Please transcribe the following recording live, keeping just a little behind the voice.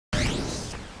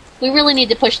We really need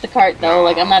to push the cart, though. No,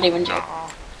 Like, I'm not even joking. no.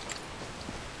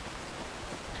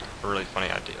 A really funny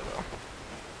idea, though.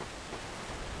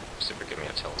 See if we give me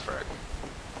a telefrag.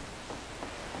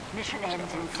 Mission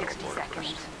ends in 60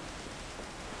 seconds.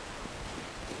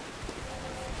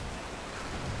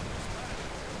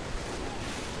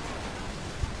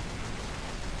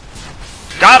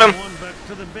 Got him! One back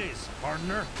to the base,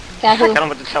 partner. Got who? Got him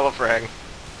with the telefrag.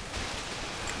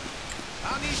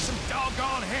 I need some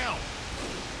doggone help.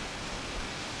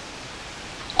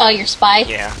 Oh, your spy?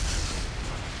 Yeah.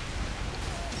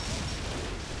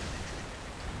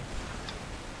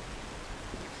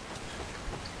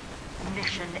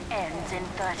 Mission ends in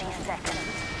 30 seconds.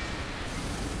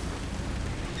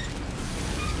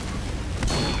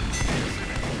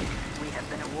 We have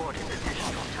been awarded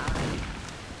additional time.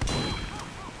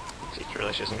 It's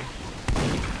delicious, isn't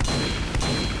it?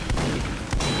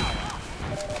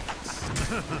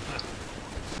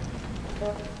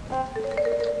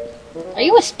 Are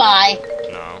you a spy?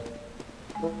 No.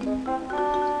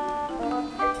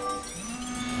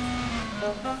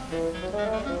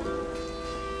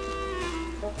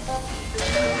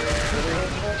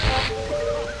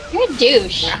 You're a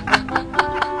douche.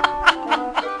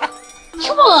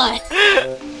 Come on!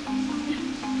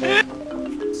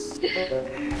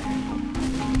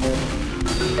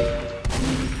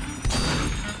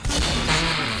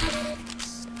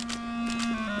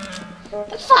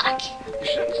 The fuck? You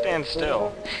shouldn't stand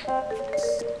still.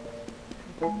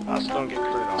 Us don't get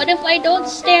crit on. What if I don't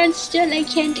stand still? I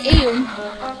can't aim.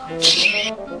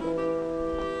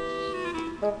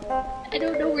 I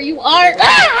don't know where you are.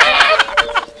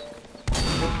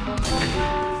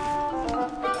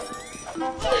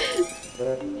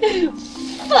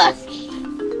 Fuck.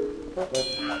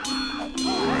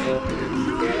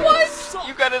 What?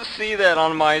 You gotta see that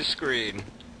on my screen.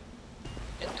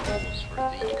 It tools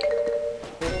for thee.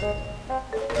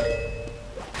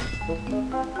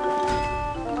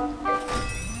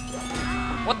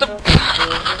 What the?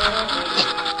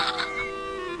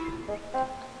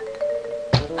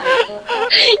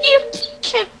 You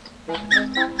can.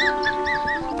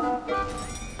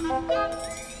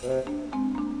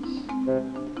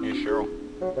 Hey, Cheryl.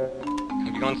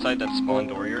 If you go inside that spawn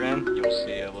door you're in, you'll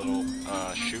see a little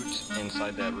chute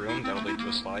inside that room that'll lead to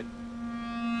a slide.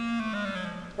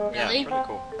 Yeah, Really? it's really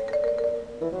cool.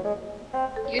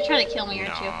 You're trying to kill me,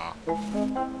 aren't you?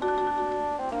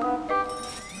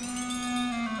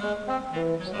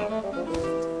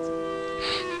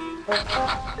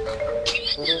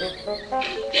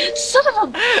 Son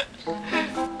of a.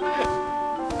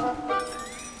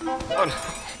 Oh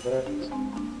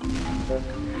no.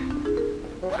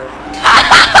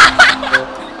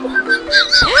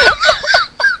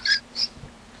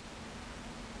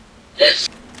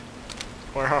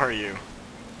 Where are you?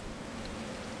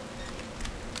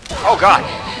 Oh god!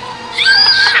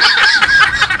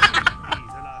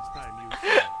 The last time you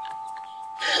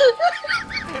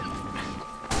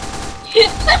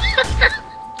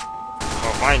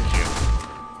I'll find you.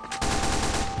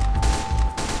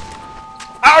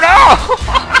 Oh no!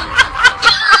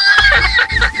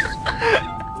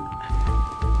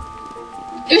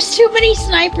 There's too many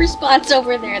sniper spots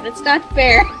over there. That's not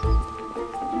fair.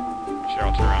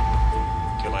 Cheryl, turn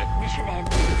around. Too late. Mission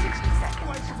ends in 60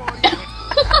 seconds.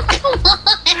 Come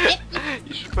on.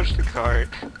 You should push the cart.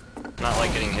 Not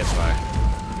like getting hit by.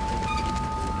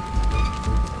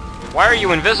 Why are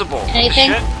you invisible?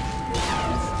 Anything? Shit.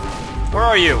 Where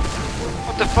are you?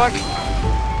 What the fuck?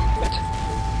 What?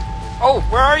 Oh,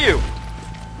 where are you?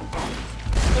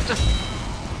 What the?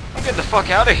 I'm getting the fuck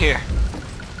out of here.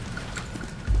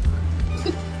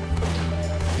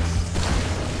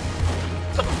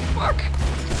 What the fuck?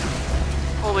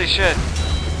 Holy shit.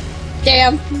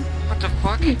 Damn. What the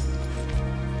fuck?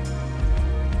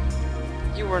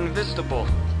 You were invisible.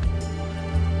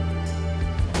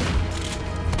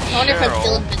 I wonder if I'm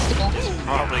still Cheryl invincible. is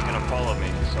probably gonna follow me,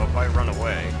 so if I run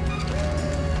away...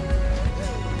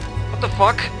 What the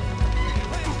fuck?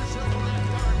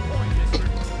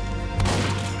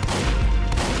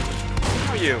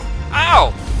 Who are you?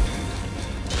 Ow!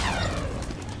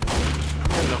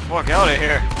 Get the fuck out of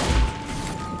here.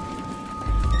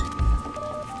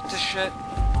 What the shit?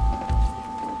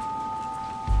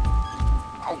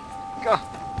 Oh, God.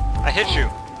 I hit you.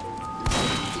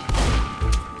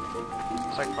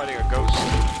 It's like fighting a ghost.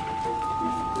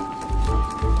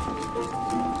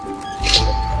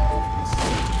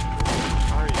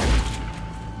 Where are you?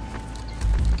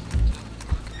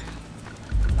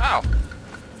 Ow!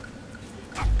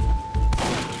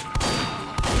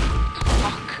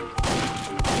 Fuck.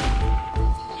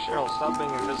 Cheryl, stop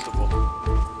being invisible.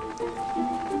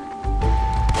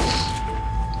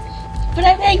 But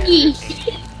I'm Engie.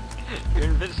 You're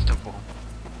invisible.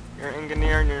 You're an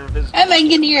engineer and you're invisible. I'm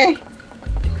engineer.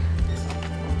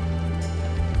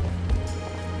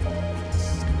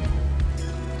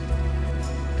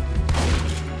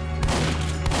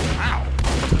 Ow!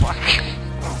 What the fuck?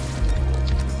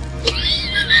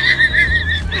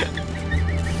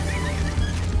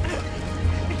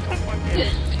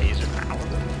 Taser. Ow.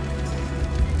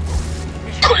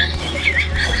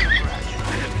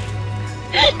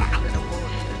 Been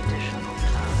awarded additional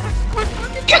time.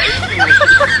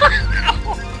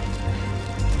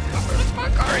 Where the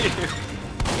fuck are you?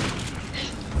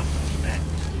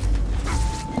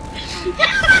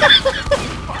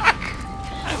 Fuck!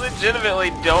 I legitimately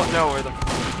don't know where the.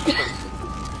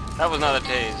 That was not a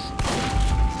tase.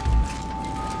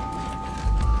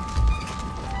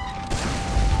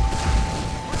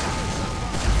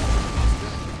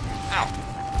 Ow.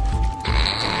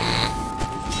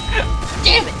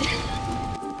 Damn it!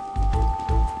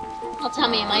 Oh, tell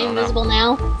me, am I don't know. invisible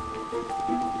now?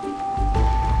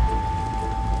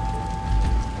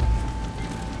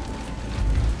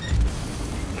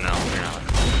 No, you're not.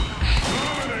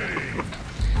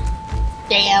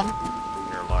 Damn.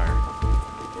 You're a liar.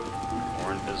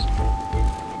 Or invisible.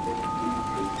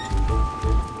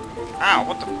 Ow,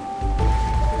 what the?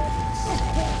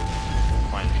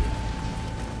 Mind you.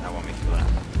 That won't make you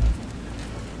laugh.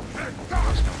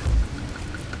 Let's go.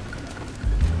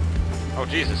 Oh,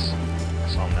 Jesus. I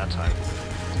saw him that time.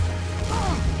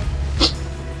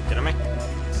 Hit me?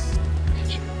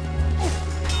 Hit you.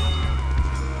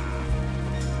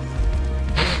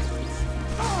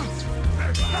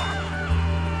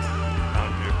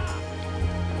 Found you.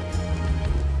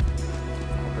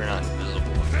 Hope you're not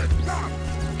invisible.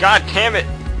 God damn it!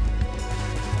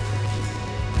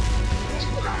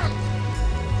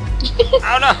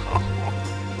 Oh no!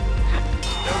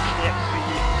 Still can't see.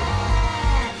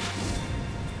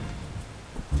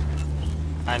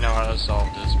 I know how to solve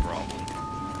this problem.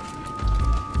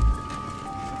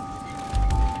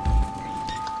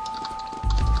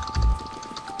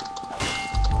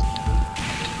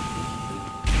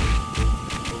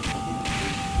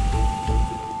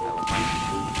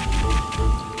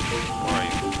 Where are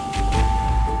you?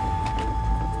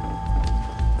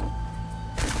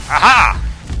 Aha!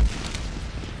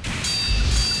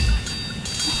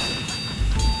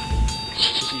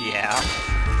 Yeah.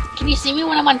 Can you see me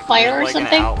when I'm on fire or Like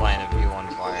something? an outline of you on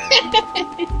fire.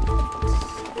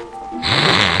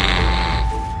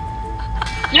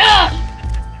 Yeah!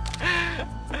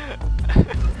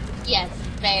 Yes,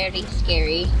 very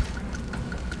scary.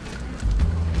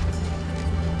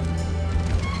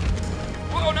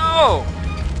 Oh no!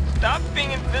 Stop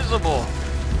being invisible!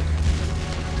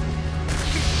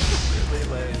 Really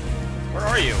late. Where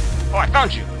are you? Oh, I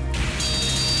found you!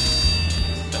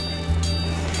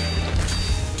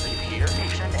 Are you here?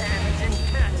 Mission ends in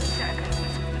 10 seconds.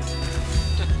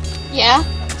 Yeah?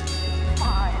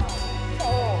 5, 4,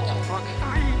 Fuck.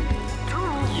 3,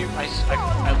 2, You,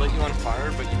 I lit you on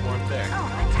fire, but you weren't there.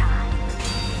 overtime.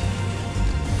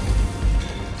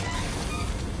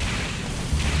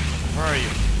 Where are you?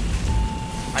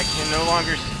 I can no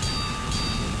longer see.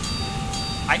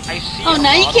 I see. Oh, a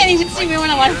now you model can't even see right me when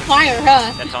I'm on here fire,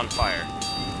 huh? That's on fire.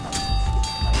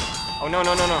 Oh no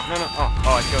no no no no no!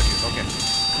 Oh I killed you. Okay.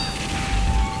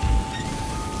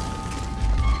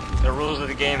 The rules of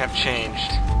the game have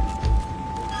changed.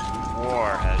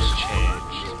 War has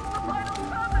changed.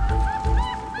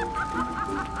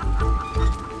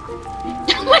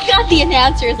 Oh my god, the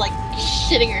announcer is like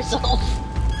shitting herself.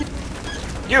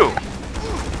 You.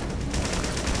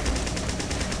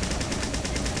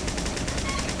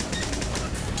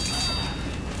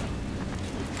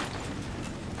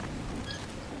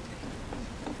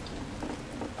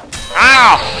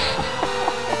 Ow!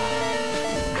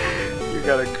 You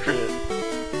got a crit.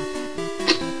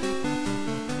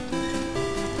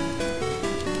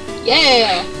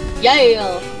 Yeah! Yeah! Yeah!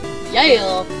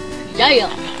 Yeah! Yeah! Yeah!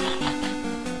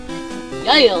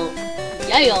 Yeah!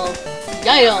 Yeah!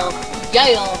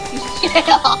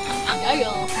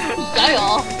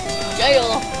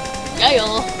 Yeah!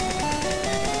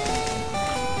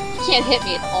 You can't hit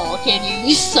me at all, can you?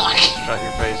 You suck. Shut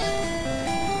your face.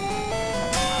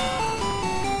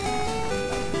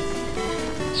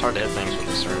 It's hard to hit things with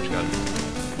a surge gun.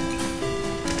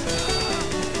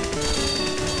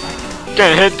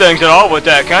 Can't hit things at all with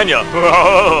that, can ya?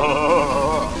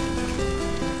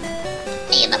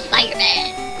 I am a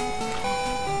fireman.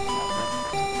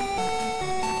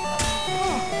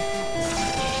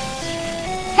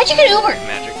 How'd you get over?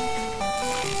 Magic.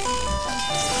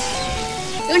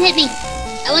 Don't hit me.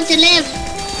 I want to live.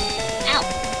 Ow.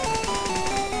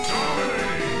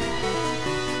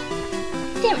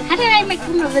 make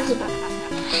them invisible.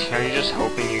 Are you just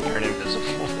hoping you turn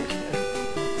invisible again?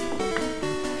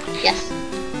 Yes.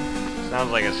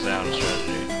 Sounds like a sound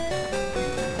strategy.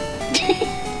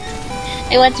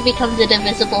 I want to become the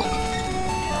invisible.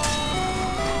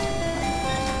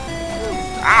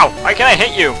 Ow! Why can't I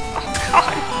hit you? Oh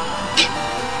god!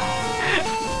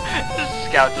 This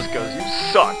scout just goes, you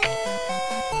suck!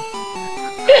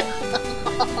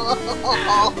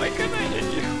 Why couldn't I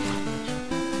hit you?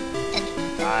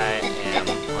 I am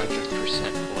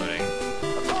 100% floating.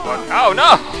 What the fuck? Oh no!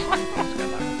 I almost got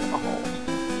knocked into a hole.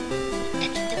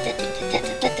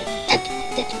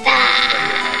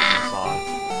 Song.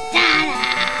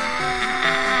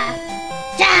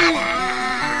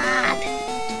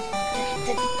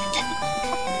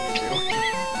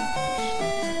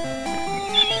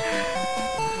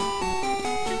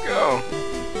 Go.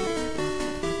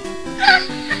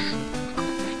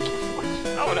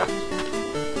 Oh no.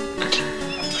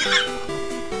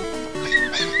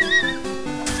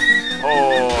 Oh,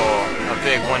 a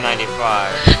big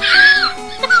 195.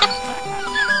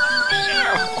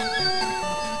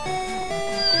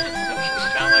 You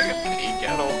sound like a tea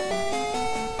kettle.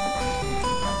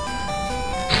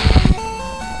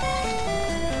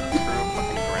 True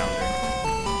fucking grounder.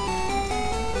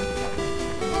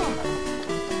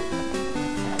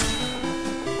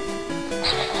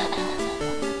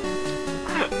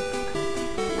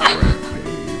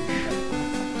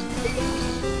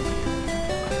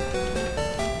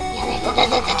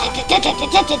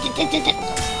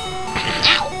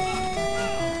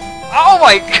 Oh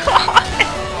my god!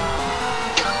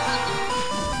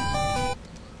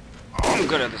 Oh, I'm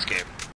good at this game.